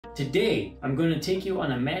Today, I'm going to take you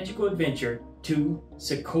on a magical adventure to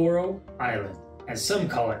Socorro Island, as some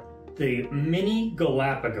call it, the mini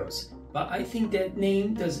Galapagos. But I think that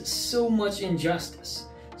name does so much injustice.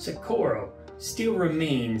 Socorro still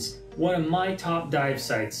remains one of my top dive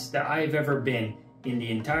sites that I've ever been in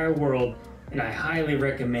the entire world, and I highly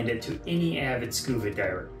recommend it to any avid scuba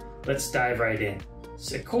diver. Let's dive right in.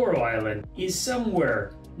 Socorro Island is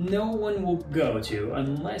somewhere no one will go to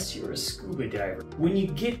unless you're a scuba diver. When you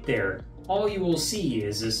get there, all you will see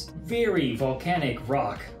is this very volcanic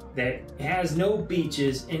rock that has no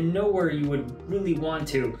beaches and nowhere you would really want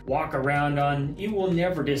to walk around on. You will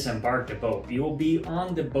never disembark the boat. You will be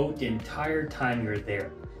on the boat the entire time you're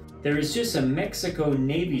there. There is just a Mexico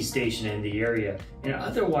Navy station in the area, and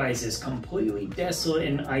otherwise is completely desolate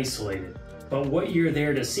and isolated. But what you're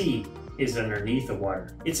there to see is underneath the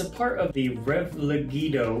water. It's a part of the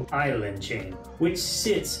Revillagigedo Island chain, which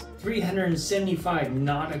sits 375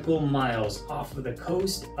 nautical miles off of the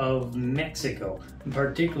coast of Mexico,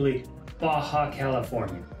 particularly Baja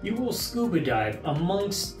California. You will scuba dive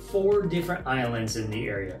amongst 4 different islands in the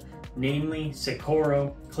area, namely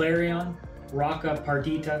Socorro, Clarion, Roca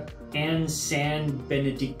Pardita, and San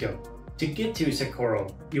Benedicto. To get to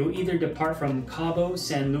Socorro, you'll either depart from Cabo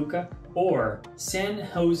San Lucas or San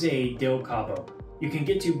Jose del Cabo. You can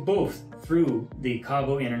get to both through the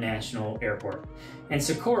Cabo International Airport. And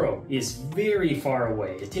Socorro is very far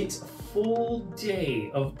away. It takes a full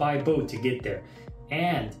day by boat to get there,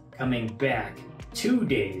 and coming back 2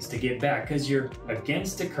 days to get back because you're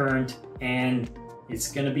against the current and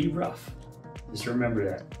it's gonna be rough. Just remember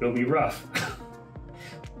that, it'll be rough.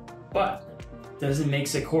 But doesn't make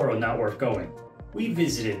Socorro not worth going. We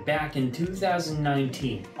visited back in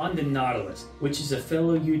 2019 on the Nautilus, which is a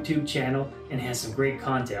fellow YouTube channel and has some great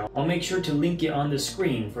content. I'll make sure to link it on the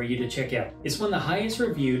screen for you to check out. It's one of the highest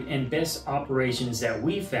reviewed and best operations that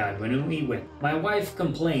we found when we went. My wife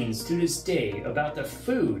complains to this day about the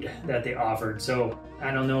food that they offered, so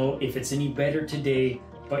I don't know if it's any better today,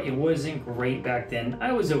 but it wasn't great back then.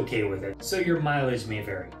 I was okay with it, so your mileage may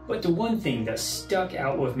vary. But the one thing that stuck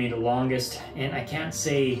out with me the longest, and I can't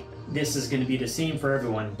say this is going to be the same for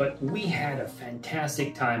everyone, but we had a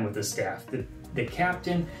fantastic time with the staff. The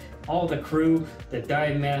captain, all the crew, the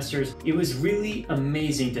dive masters. It was really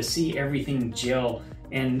amazing to see everything gel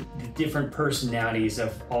and the different personalities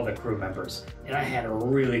of all the crew members. And I had a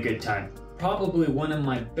really good time. Probably one of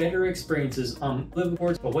my better experiences on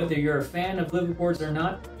liveaboards, but whether you're a fan of liveaboards or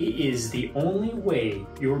not, it is the only way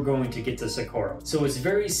you're going to get to Socorro. So it's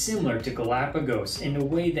very similar to Galapagos in the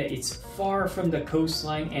way that it's far from the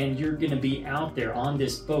coastline and you're gonna be out there on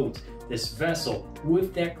this boat, this vessel,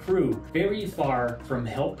 with that crew, very far from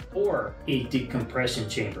help or a decompression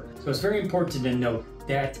chamber. So it's very important to note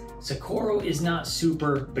that Socorro is not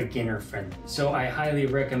super beginner friendly. So I highly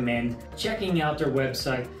recommend checking out their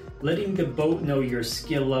website, letting the boat know your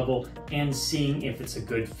skill level, and seeing if it's a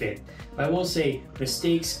good fit. I will say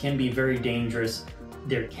mistakes can be very dangerous.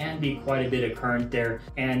 There can be quite a bit of current there,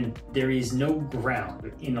 and there is no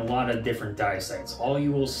ground in a lot of different dive sites. All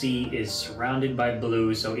you will see is surrounded by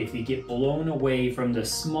blue, so if you get blown away from the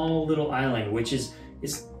small little island, which is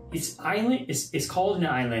it's called an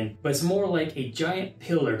island, but it's more like a giant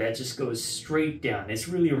pillar that just goes straight down. It's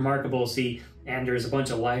really remarkable to see, and there's a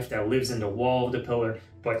bunch of life that lives in the wall of the pillar,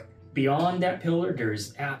 but beyond that pillar,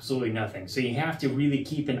 there's absolutely nothing. So you have to really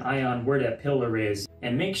keep an eye on where that pillar is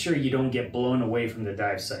and make sure you don't get blown away from the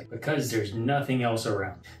dive site because there's nothing else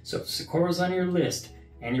around. So if Socorro's on your list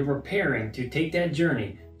and you're preparing to take that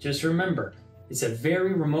journey, just remember, it's a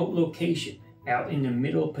very remote location out in the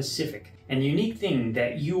middle Pacific. And the unique thing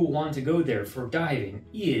that you will want to go there for diving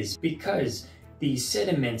is because the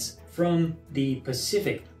sediments from the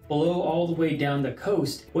Pacific blow all the way down the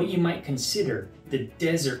coast, what you might consider the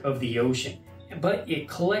desert of the ocean. But it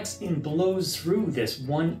collects and blows through this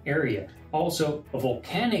one area, also a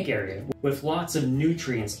volcanic area with lots of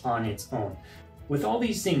nutrients on its own. With all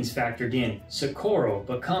these things factored in, Socorro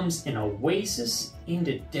becomes an oasis in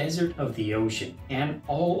the desert of the ocean, and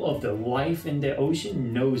all of the life in the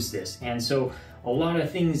ocean knows this. And so a lot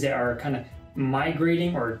of things that are kind of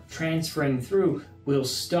migrating or transferring through will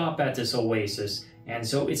stop at this oasis. And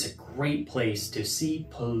so it's a great place to see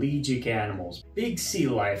pelagic animals, big sea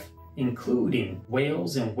life, including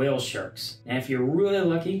whales and whale sharks. And if you're really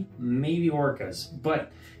lucky, maybe orcas,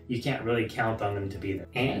 but you can't really count on them to be there.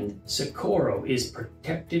 And Socorro is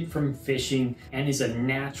protected from fishing and is a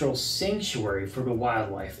natural sanctuary for the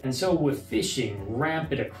wildlife. And so with fishing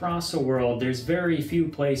rampant across the world, there's very few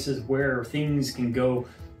places where things can go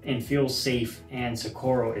and feel safe, and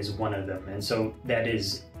Socorro is one of them. And so that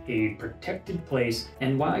is a protected place,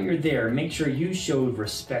 and while you're there, make sure you showed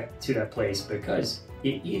respect to that place because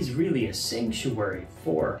it is really a sanctuary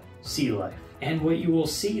for sea life. And what you will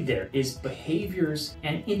see there is behaviors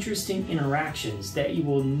and interesting interactions that you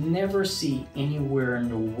will never see anywhere in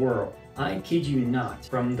the world. I kid you not,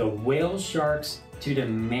 from the whale sharks to the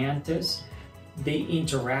mantas, they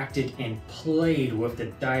interacted and played with the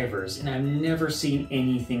divers, and I've never seen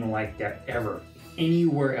anything like that ever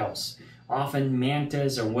anywhere else. Often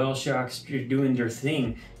mantas or whale sharks are doing their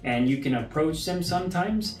thing and you can approach them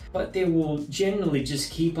sometimes, but they will generally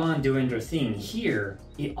just keep on doing their thing. Here,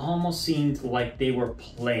 it almost seemed like they were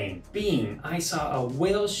playing. I saw a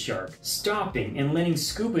whale shark stopping and letting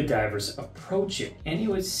scuba divers approach it, and it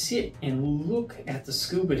would sit and look at the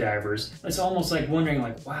scuba divers. It's almost like wondering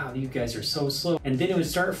like, wow, you guys are so slow. And then it would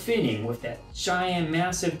start finning with that giant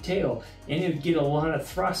massive tail, and it would get a lot of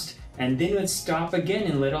thrust. And then it would stop again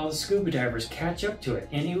and let all the scuba divers catch up to it.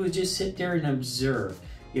 And it would just sit there and observe.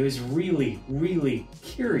 It was really, really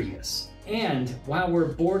curious. And while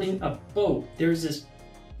we're boarding a boat, there's this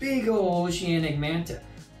big old oceanic manta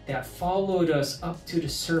that followed us up to the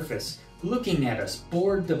surface, looking at us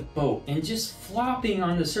board the boat and just flopping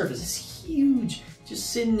on the surface. It's huge,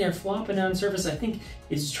 just sitting there flopping on the surface. I think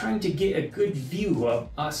it's trying to get a good view of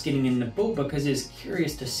us getting in the boat because it's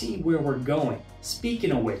curious to see where we're going.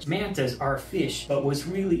 Speaking of which, mantas are fish, but what's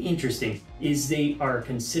really interesting is they are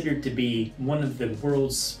considered to be one of the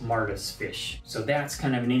world's smartest fish. So that's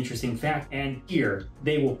kind of an interesting fact, and here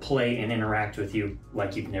they will play and interact with you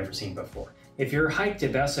like you've never seen before. If you're hyped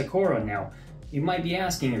about Socorro now, you might be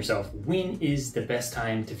asking yourself, when is the best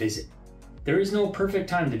time to visit? There is no perfect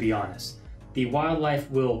time, to be honest. The wildlife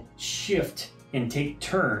will shift and take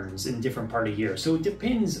turns in different part of the year. So it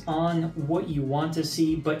depends on what you want to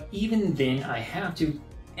see, but even then I have to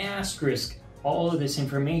asterisk all of this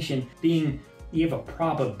information being you have a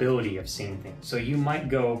probability of seeing things. So you might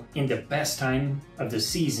go in the best time of the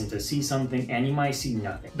season to see something and you might see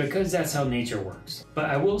nothing because that's how nature works. But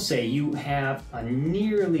I will say you have a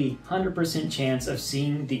nearly 100% chance of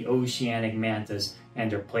seeing the oceanic mantas and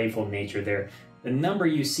their playful nature there. The number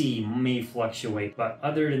you see may fluctuate, but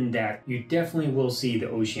other than that, you definitely will see the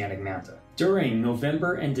oceanic manta. During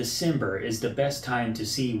November and December is the best time to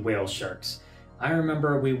see whale sharks. I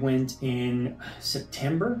remember we went in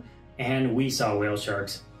September and we saw whale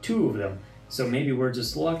sharks, 2 of them. So maybe we're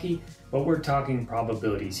just lucky, but we're talking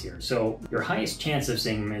probabilities here. So your highest chance of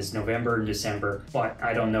seeing them is November and December, but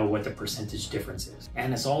I don't know what the percentage difference is.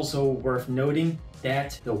 And it's also worth noting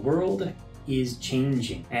that the world is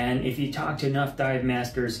changing. And if you talk to enough dive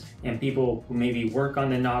masters and people who maybe work on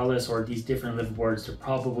the Nautilus or these different liveaboards, to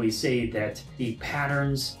probably say that the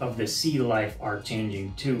patterns of the sea life are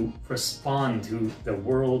changing to respond to the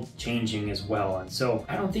world changing as well. And so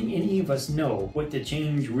I don't think any of us know what the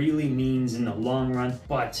change really means in the long run,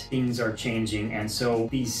 but things are changing, and so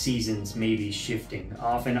these seasons may be shifting.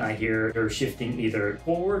 Often I hear they're shifting either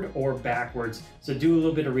forward or backwards, so do a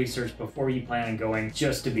little bit of research before you plan on going,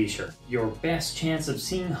 just to be sure. Your best chance of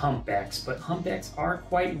seeing humpbacks, but humpbacks are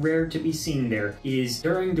quite rare to be seen there, is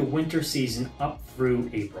during the winter season up through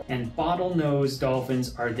April. And bottlenose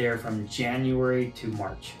dolphins are there from January to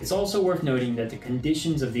March. It's also worth noting that the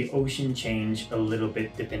conditions of the ocean change a little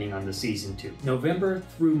bit depending on the season too. November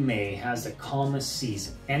through May has the calmest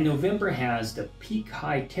season, and November has the peak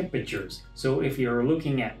high temperatures. So if you're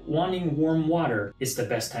looking at wanting warm water, it's the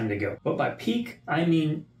best time to go. But by peak, I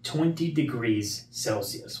mean 20 degrees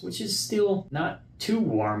Celsius, which is still not too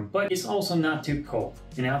warm, but it's also not too cold.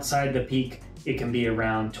 And outside the peak, it can be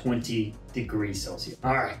around 20 degrees Celsius.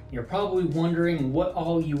 All right, you're probably wondering what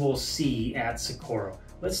all you will see at Socorro.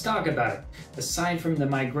 Let's talk about it. Aside from the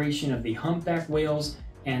migration of the humpback whales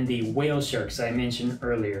and the whale sharks I mentioned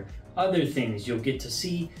earlier, other things you'll get to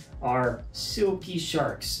see are silky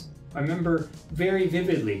sharks. I remember very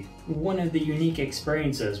vividly one of the unique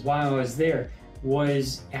experiences while I was there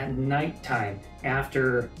was at nighttime.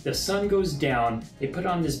 After the sun goes down, they put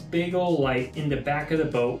on this big old light in the back of the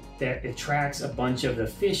boat that attracts a bunch of the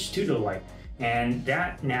fish to the light, and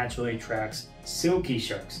that naturally attracts silky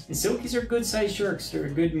sharks. And silkies are good sized sharks. They're a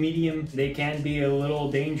good medium. They can be a little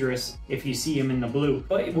dangerous if you see them in the blue.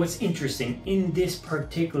 But what's interesting, in this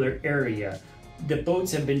particular area, the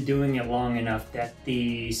boats have been doing it long enough that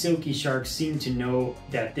the silky sharks seem to know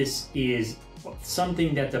that this is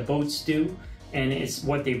something that the boats do, and it's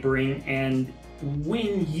what they bring. And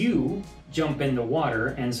when you jump in the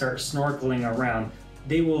water and start snorkeling around,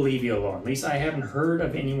 they will leave you alone. At least I haven't heard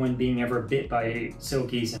of anyone being ever bit by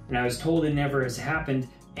silkies, and I was told it never has happened,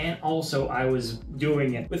 and also I was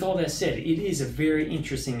doing it. With all that said, it is a very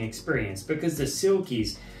interesting experience because the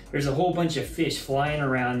silkies, there's a whole bunch of fish flying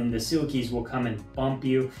around and the silkies will come and bump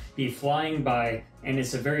you, be flying by, and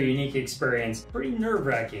it's a very unique experience. Pretty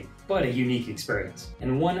nerve-wracking, but a unique experience.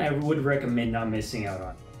 And one I would recommend not missing out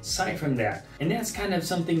on. Aside from that, and that's kind of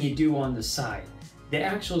something you do on the side. The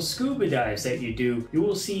actual scuba dives that you do, you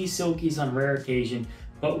will see silkies on rare occasion,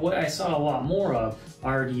 but what I saw a lot more of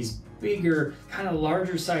are these bigger, kind of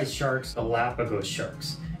larger size sharks, Galapagos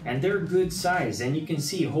sharks. And they're good size, and you can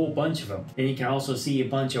see a whole bunch of them. And you can also see a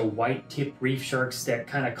bunch of white-tip reef sharks that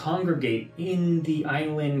kind of congregate in the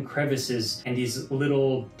island crevices and these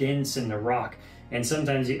little dents in the rock. And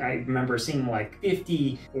sometimes I remember seeing like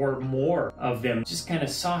 50 or more of them just kind of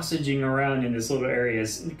sausaging around in these little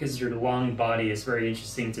areas. Because your long body, is very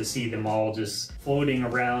interesting to see them all just floating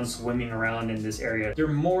around, swimming around in this area. They're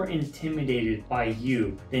more intimidated by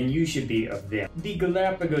you than you should be of them. The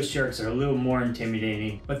Galapagos sharks are a little more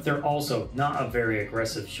intimidating, but they're also not a very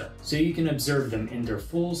aggressive shark. So you can observe them in their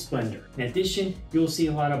full splendor. In addition, you'll see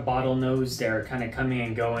a lot of bottlenose that are kind of coming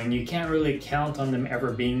and going. You can't really count on them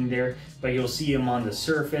ever being there, but you'll see them on the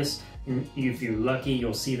surface, and if you're lucky,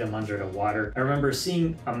 you'll see them under the water. I remember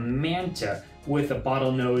seeing a manta with a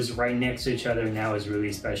bottlenose right next to each other, and that was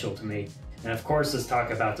really special to me. And of course, let's talk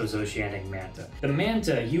about those oceanic manta. The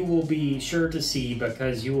manta you will be sure to see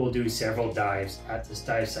because you will do several dives at this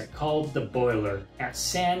dive site called the Boiler at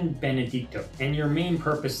San Benedicto. And your main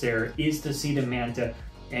purpose there is to see the manta,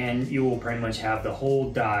 and you will pretty much have the whole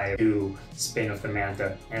dive to spin with the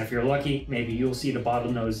manta. And if you're lucky, maybe you'll see the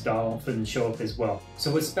bottlenose dolphin show up as well.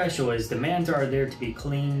 So what's special is the manta are there to be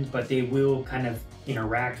cleaned, but they will kind of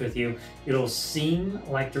interact with you. It'll seem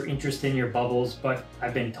like they're interested in your bubbles, but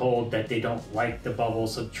I've been told that they don't like the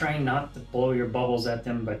bubbles, so try not to blow your bubbles at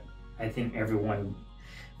them. But I think everyone,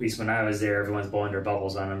 at least when I was there, everyone's blowing their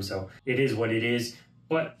bubbles on them, so it is what it is.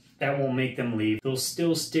 But that won't make them leave. They'll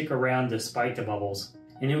still stick around despite the bubbles.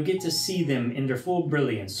 And you'll get to see them in their full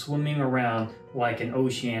brilliance, swimming around like an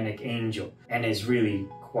oceanic angel. And it's really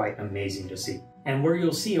quite amazing to see. And where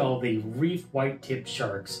you'll see all the reef white-tip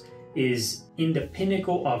sharks is in the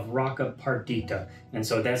pinnacle of Rocca Perdita. And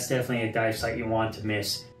so that's definitely a dive site you want to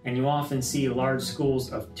miss. And you often see large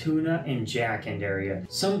schools of tuna and jack in the area,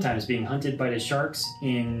 sometimes being hunted by the sharks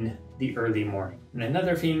in the early morning. And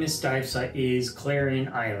another famous dive site is Clarion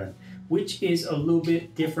Island, which is a little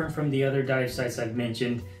bit different from the other dive sites I've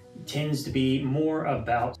mentioned. It tends to be more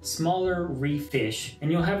about smaller reef fish,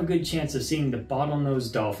 and you'll have a good chance of seeing the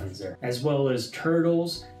bottlenose dolphins there, as well as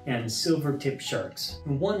turtles and silver-tip sharks.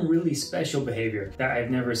 And one really special behavior that I've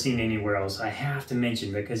never seen anywhere else I have to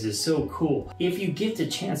mention because it's so cool. If you get the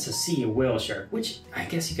chance to see a whale shark, which I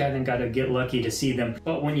guess you gotta get lucky to see them,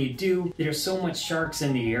 but when you do, there's so much sharks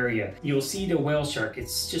in the area. You'll see the whale shark,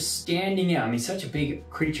 it's just standing out. I mean, such a big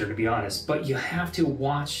creature to be honest, but you have to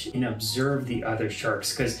watch and observe the other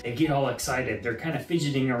sharks because they get all excited. They're kind of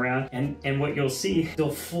fidgeting around, and what you'll see, they'll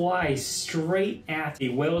fly straight at the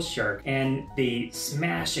whale shark and they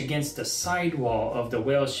smash against the sidewall of the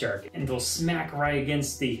whale shark, and they'll smack right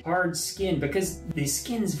against the hard skin because the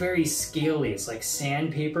skin's very scaly. It's like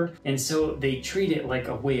sandpaper, and so they treat it like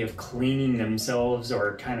a way of cleaning themselves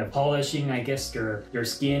or kind of polishing, I guess, their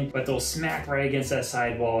skin, but they'll smack right against that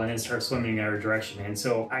sidewall and then start swimming in our direction. And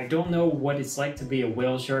so I don't know what it's like to be a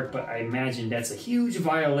whale shark, but I imagine that's a huge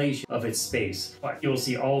violation of its space. But you'll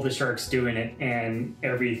see all the sharks doing it and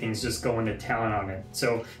everything's just going to town on it.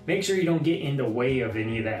 So make sure you don't get in the way of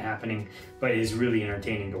any of that happening, but it is really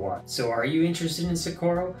entertaining to watch. So are you interested in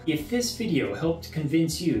Socorro? If this video helped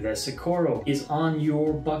convince you that Socorro is on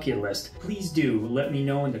your bucket list, please do let me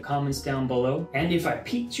know in the comments down below. And if I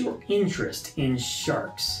piqued your interest in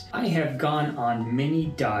sharks, I have gone on many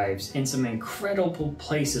dives in some incredible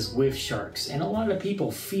places with sharks, and a lot of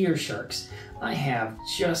people fear sharks. I have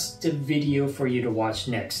just a video for you to watch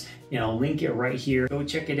next, and I'll link it right here. Go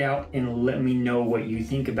check it out and let me know what you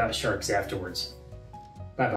think about sharks afterwards.